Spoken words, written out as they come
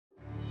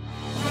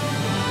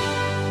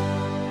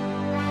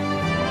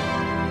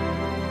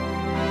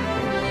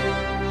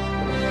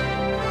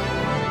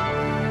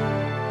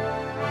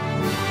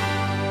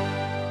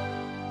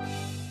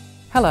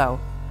Hello,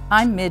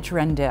 I'm Marjorie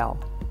Rendell,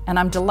 and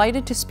I'm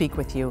delighted to speak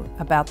with you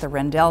about the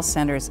Rendell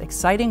Center's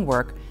exciting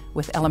work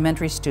with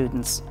elementary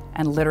students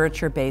and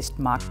literature-based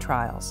mock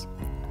trials.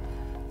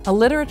 A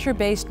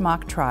literature-based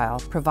mock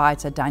trial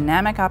provides a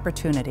dynamic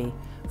opportunity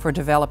for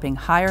developing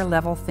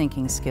higher-level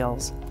thinking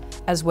skills,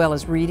 as well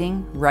as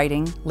reading,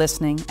 writing,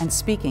 listening, and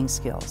speaking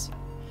skills,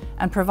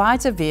 and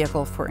provides a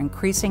vehicle for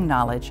increasing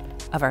knowledge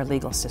of our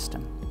legal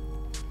system.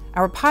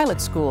 Our pilot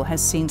school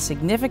has seen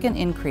significant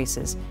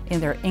increases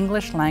in their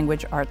English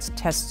language arts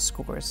test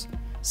scores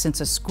since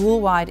a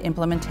school-wide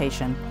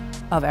implementation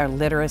of our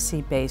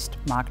literacy-based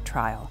mock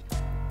trial.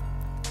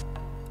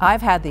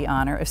 I've had the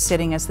honor of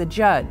sitting as the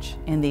judge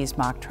in these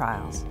mock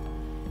trials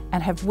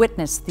and have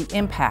witnessed the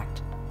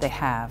impact they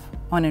have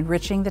on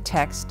enriching the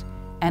text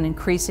and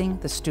increasing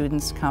the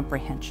students'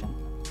 comprehension.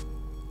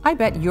 I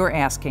bet you're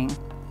asking,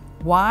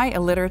 why a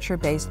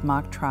literature-based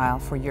mock trial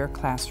for your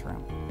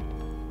classroom?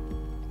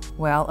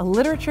 Well, a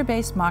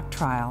literature-based mock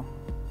trial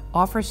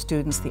offers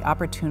students the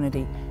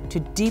opportunity to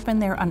deepen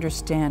their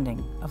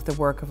understanding of the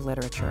work of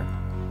literature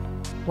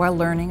while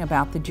learning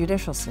about the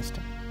judicial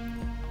system.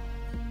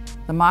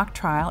 The mock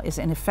trial is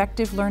an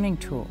effective learning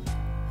tool.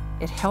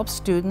 It helps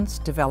students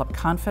develop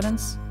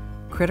confidence,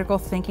 critical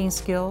thinking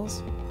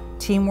skills,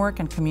 teamwork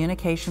and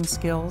communication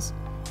skills,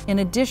 in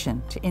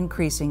addition to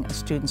increasing a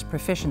student's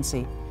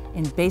proficiency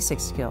in basic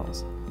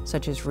skills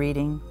such as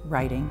reading,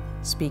 writing,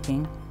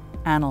 speaking,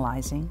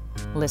 analyzing,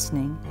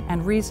 listening,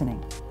 and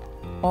reasoning,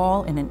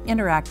 all in an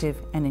interactive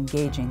and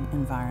engaging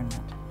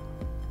environment.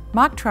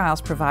 Mock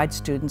trials provide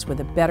students with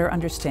a better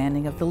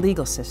understanding of the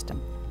legal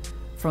system,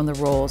 from the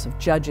roles of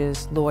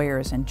judges,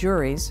 lawyers, and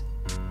juries,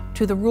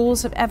 to the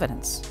rules of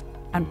evidence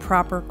and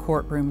proper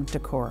courtroom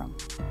decorum.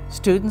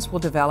 Students will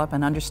develop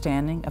an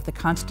understanding of the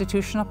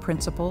constitutional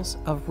principles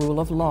of rule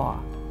of law,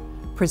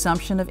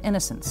 presumption of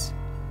innocence,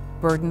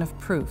 burden of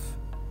proof,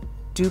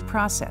 due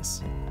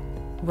process,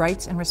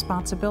 rights and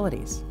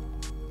responsibilities,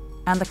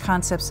 and the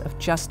concepts of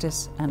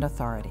justice and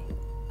authority.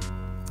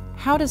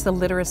 How does the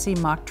literacy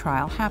mock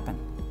trial happen?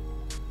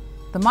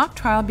 The mock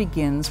trial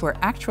begins where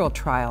actual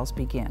trials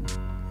begin,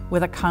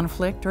 with a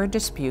conflict or a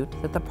dispute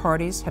that the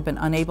parties have been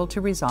unable to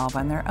resolve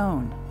on their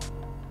own.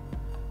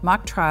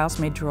 Mock trials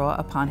may draw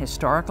upon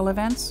historical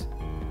events,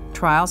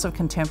 trials of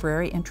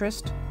contemporary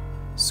interest,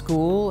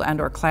 school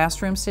and/or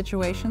classroom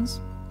situations,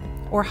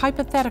 or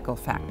hypothetical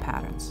fact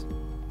patterns.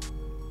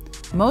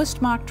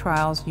 Most mock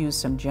trials use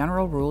some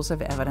general rules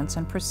of evidence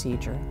and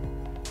procedure,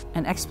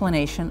 an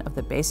explanation of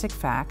the basic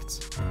facts,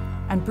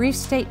 and brief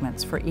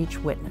statements for each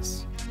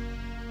witness.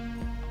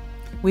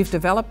 We've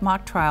developed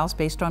mock trials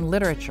based on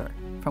literature,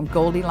 from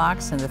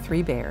Goldilocks and the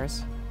Three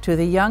Bears to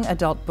the young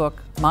adult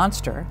book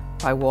Monster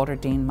by Walter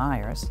Dean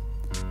Myers,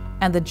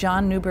 and the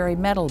John Newbery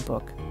Medal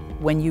book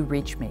When You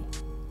Reach Me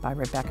by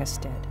Rebecca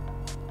Stead.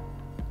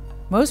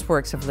 Most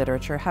works of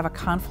literature have a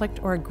conflict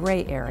or a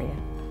gray area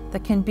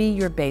that can be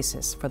your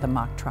basis for the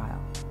mock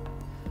trial.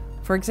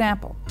 For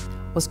example,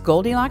 was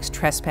Goldilocks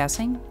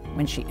trespassing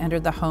when she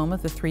entered the home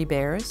of the Three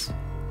Bears?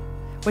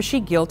 Was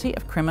she guilty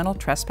of criminal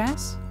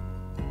trespass?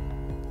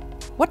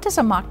 What does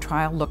a mock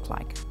trial look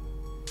like?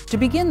 To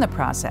begin the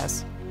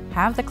process,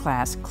 have the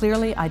class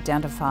clearly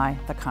identify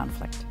the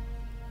conflict.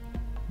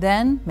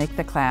 Then make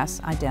the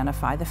class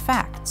identify the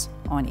facts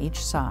on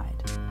each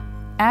side.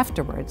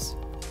 Afterwards,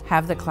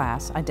 have the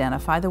class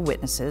identify the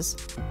witnesses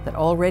that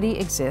already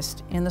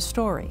exist in the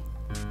story.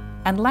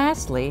 And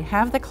lastly,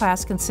 have the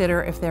class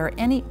consider if there are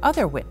any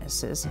other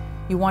witnesses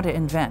you want to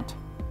invent,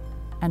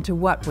 and to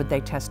what would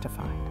they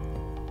testify.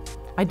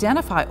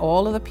 Identify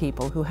all of the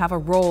people who have a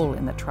role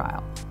in the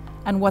trial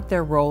and what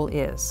their role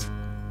is.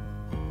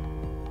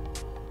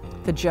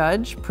 The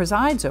judge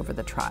presides over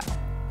the trial,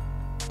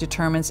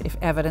 determines if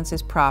evidence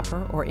is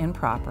proper or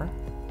improper,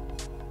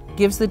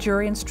 gives the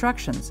jury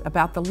instructions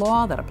about the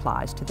law that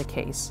applies to the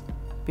case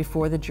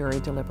before the jury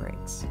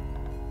deliberates.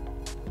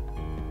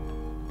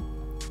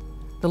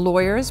 The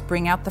lawyers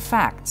bring out the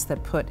facts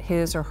that put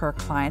his or her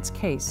client's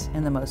case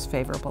in the most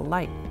favorable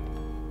light.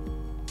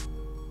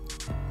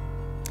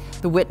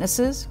 The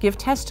witnesses give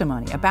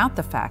testimony about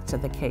the facts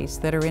of the case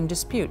that are in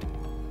dispute.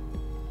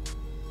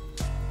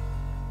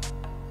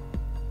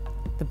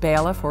 The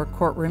bailiff or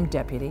courtroom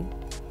deputy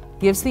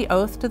gives the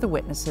oath to the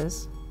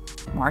witnesses,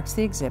 marks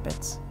the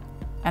exhibits,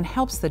 and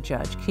helps the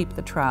judge keep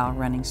the trial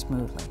running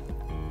smoothly.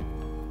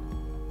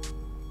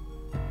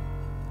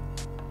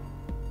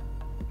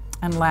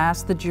 And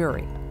last, the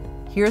jury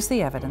hears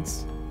the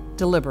evidence,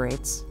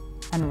 deliberates,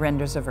 and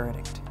renders a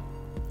verdict.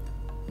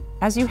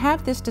 As you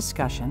have this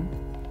discussion,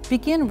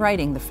 begin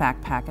writing the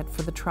fact packet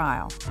for the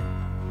trial.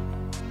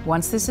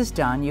 Once this is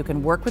done, you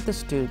can work with the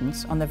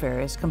students on the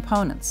various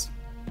components.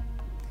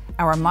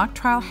 Our mock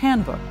trial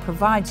handbook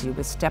provides you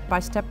with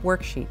step-by-step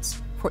worksheets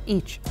for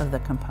each of the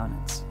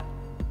components.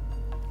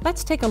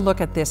 Let's take a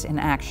look at this in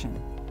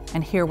action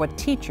and hear what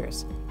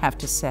teachers have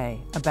to say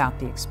about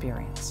the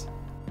experience.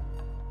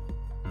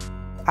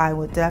 I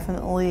would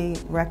definitely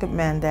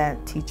recommend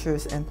that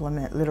teachers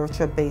implement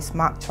literature-based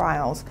mock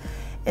trials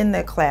in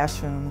their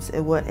classrooms.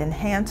 It would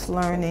enhance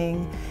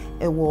learning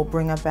It will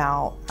bring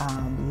about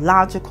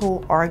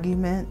logical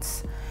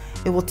arguments.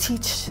 It will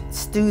teach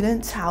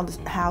students how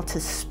to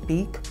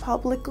speak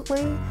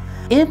publicly.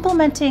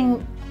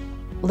 Implementing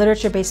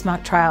literature-based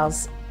mock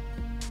trials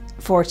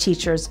for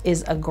teachers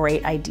is a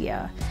great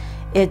idea.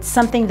 It's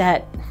something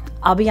that,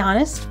 I'll be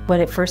honest,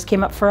 when it first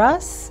came up for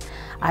us,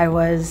 I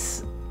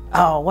was,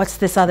 oh, what's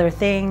this other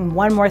thing?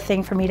 One more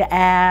thing for me to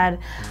add.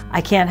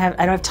 I don't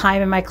have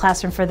time in my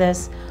classroom for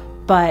this,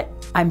 but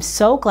I'm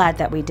so glad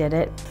that we did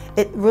it.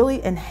 It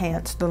really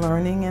enhanced the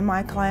learning in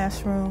my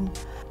classroom.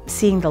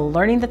 Seeing the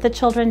learning that the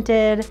children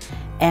did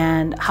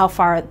and how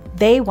far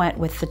they went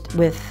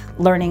with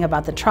learning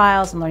about the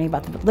trials and learning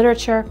about the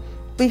literature.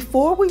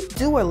 Before we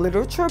do a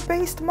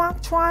literature-based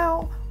mock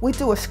trial, we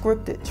do a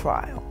scripted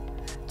trial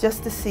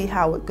just to see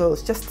how it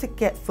goes, just to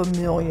get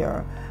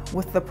familiar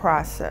with the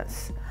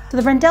process. So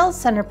the Rendell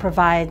Center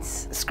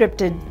provides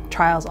scripted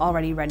trials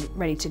already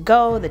ready to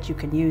go that you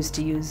can use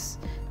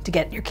to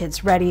get your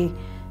kids ready.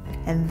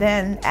 And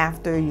then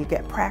after you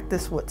get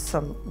practice with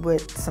some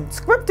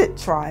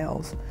scripted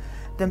trials,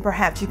 then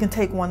perhaps you can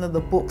take one of the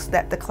books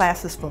that the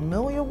class is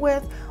familiar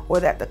with or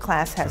that the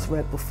class has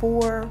read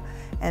before,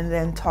 and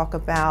then talk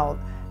about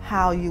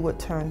how you would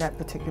turn that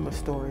particular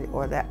story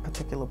or that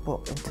particular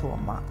book into a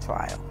mock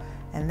trial.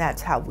 And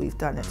that's how we've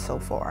done it so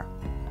far.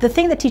 The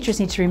thing that teachers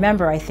need to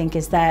remember, I think,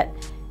 is that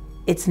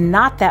it's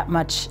not that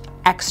much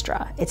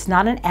extra. It's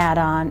not an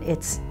add-on.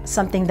 It's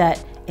something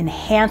that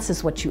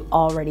enhances what you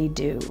already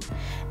do.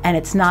 And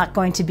it's not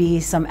going to be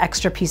some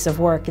extra piece of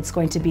work. It's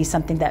going to be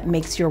something that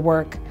makes your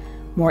work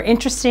more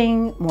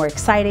interesting, more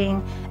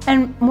exciting,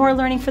 and more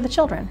learning for the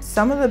children.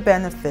 Some of the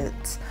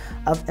benefits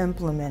of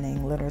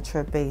implementing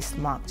literature-based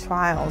mock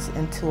trials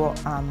into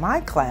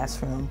my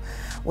classroom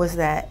was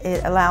that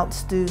it allowed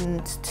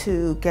students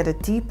to get a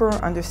deeper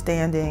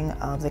understanding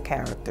of the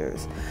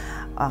characters.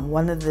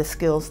 One of the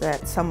skills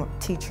that some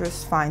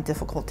teachers find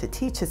difficult to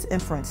teach is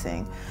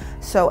inferencing.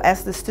 So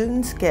as the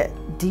students get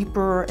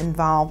deeper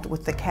involved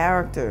with the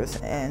characters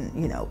and,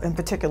 and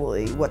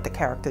particularly what the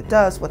character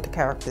does, what the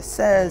character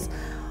says,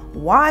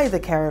 why the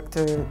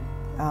character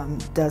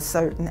does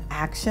certain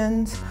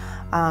actions,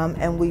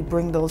 and we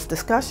bring those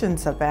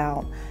discussions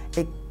about,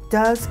 it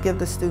does give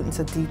the students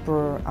a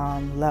deeper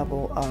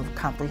level of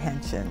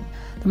comprehension.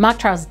 The mock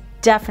trials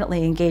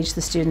definitely engage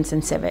the students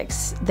in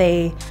civics.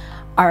 They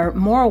are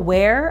more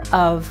aware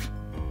of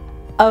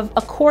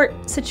a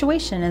court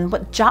situation and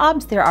what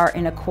jobs there are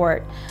in a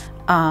court.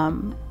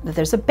 That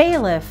there's a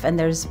bailiff and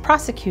there's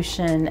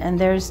prosecution and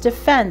there's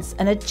defense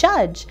and a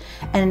judge,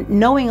 and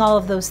knowing all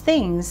of those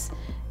things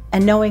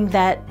and knowing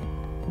that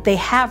they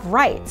have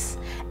rights,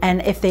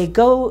 and if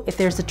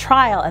there's a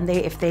trial and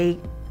if they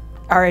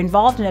are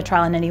involved in a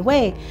trial in any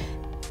way,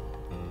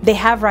 they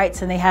have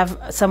rights and they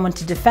have someone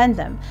to defend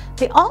them.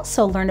 They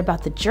also learn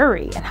about the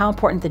jury and how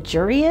important the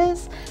jury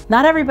is.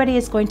 Not everybody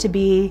is going to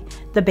be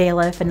the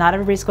bailiff and not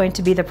everybody's going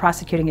to be the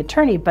prosecuting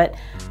attorney, but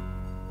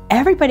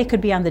everybody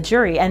could be on the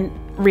jury. And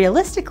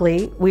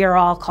realistically, we are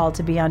all called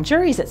to be on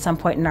juries at some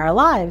point in our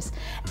lives.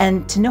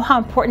 And to know how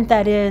important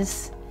that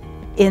is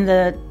in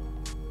the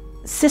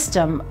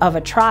system of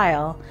a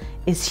trial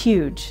is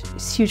huge.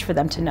 It's huge for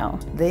them to know.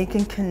 They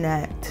can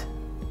connect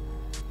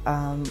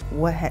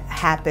what had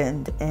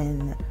happened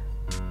in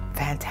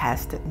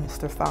Fantastic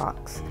Mr.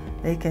 Fox.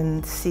 They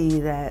can see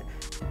that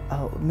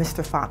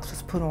Mr. Fox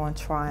was put on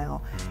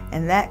trial,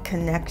 and that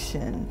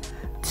connection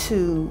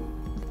to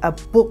a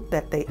book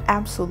that they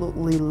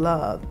absolutely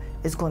love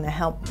is going to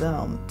help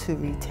them to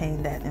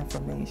retain that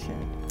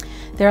information.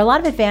 There are a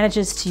lot of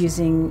advantages to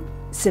using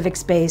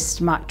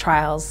civics-based mock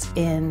trials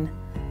in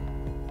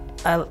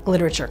a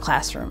literature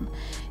classroom.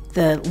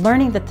 The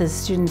learning that the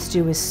students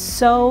do is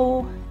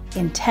so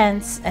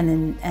intense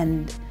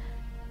and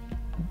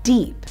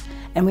deep,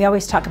 and we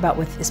always talk about,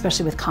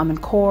 especially with Common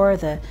Core,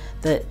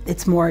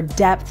 it's more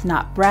depth,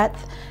 not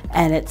breadth,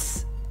 and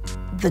it's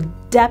the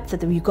depth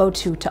that you go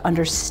to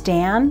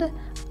understand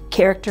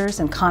characters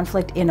and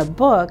conflict in a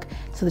book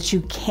so that you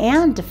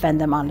can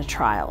defend them on a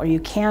trial or you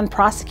can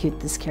prosecute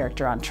this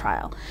character on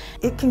trial.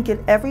 It can get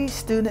every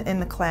student in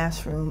the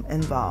classroom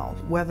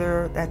involved,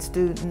 whether that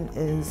student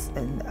is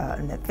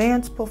an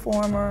advanced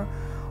performer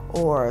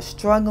or a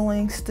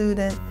struggling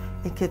student.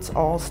 It gets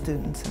all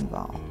students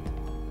involved.